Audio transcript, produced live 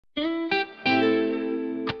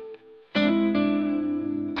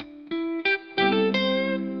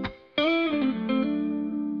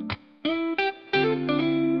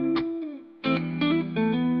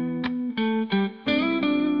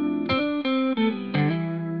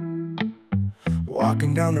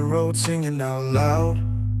Walking down the road singing out loud,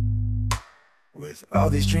 with all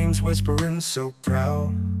these dreams whispering so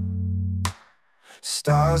proud.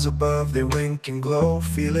 Stars above, they wink and glow.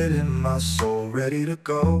 Feel it in my soul, ready to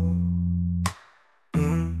go.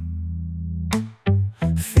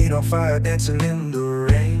 Feet on fire, dancing in the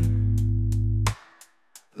rain.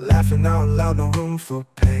 Laughing out loud, no room for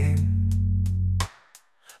pain.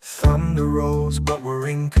 Thunder rolls, but we're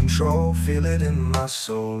in control. Feel it in my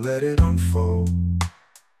soul, let it unfold.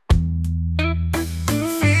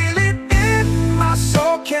 Feel it in my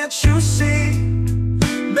soul, can't you see?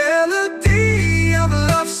 Melody of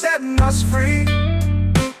love setting us free.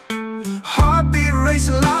 Heartbeat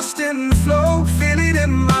racing, lost in the flow. Feel it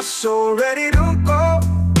in my soul, ready to go.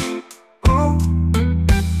 Oh.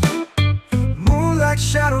 Moonlight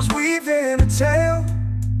shadows weaving a tale,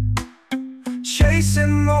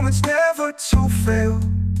 chasing moments never to fail.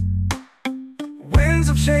 Winds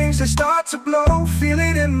of change, they start to blow. Feel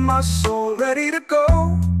it in my soul, ready to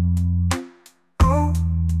go. Oh.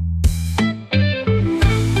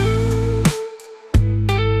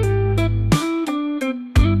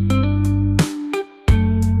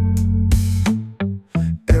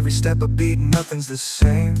 Every step a beat, nothing's the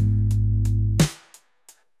same.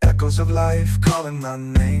 Echoes of life calling my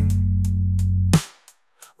name.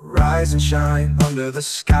 Rise and shine under the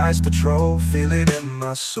sky's patrol. Feel it in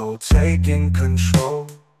my soul, taking control.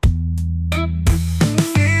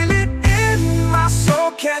 Feel it in my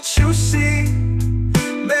soul, can't you see?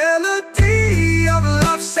 Melody of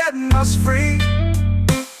love setting us free.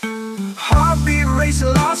 Heartbeat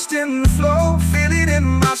racing, lost in the flow. Feel it in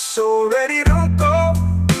my soul, ready to go.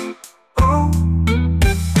 Oh.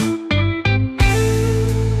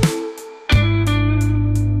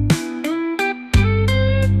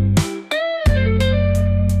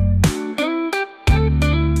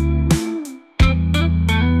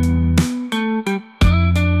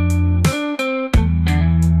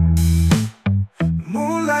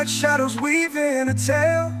 Shadows weaving a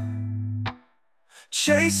tale,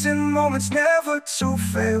 chasing moments never to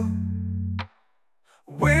fail.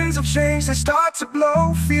 Winds of change, they start to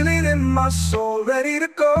blow. Feeling in my soul, ready to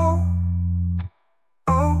go.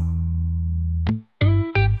 Oh.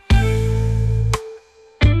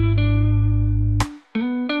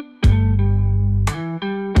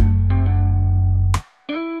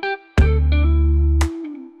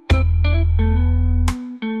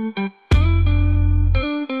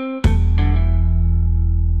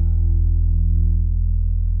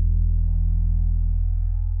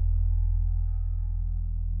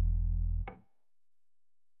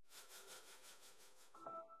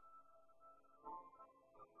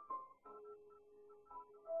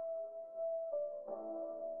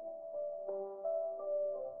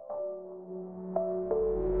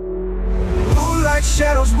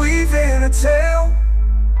 Shadows weaving a tale,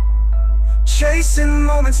 chasing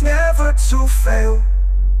moments never to fail.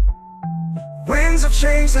 Winds of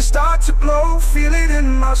change, they start to blow. Feel it in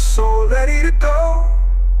my soul, ready to go.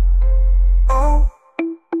 Oh.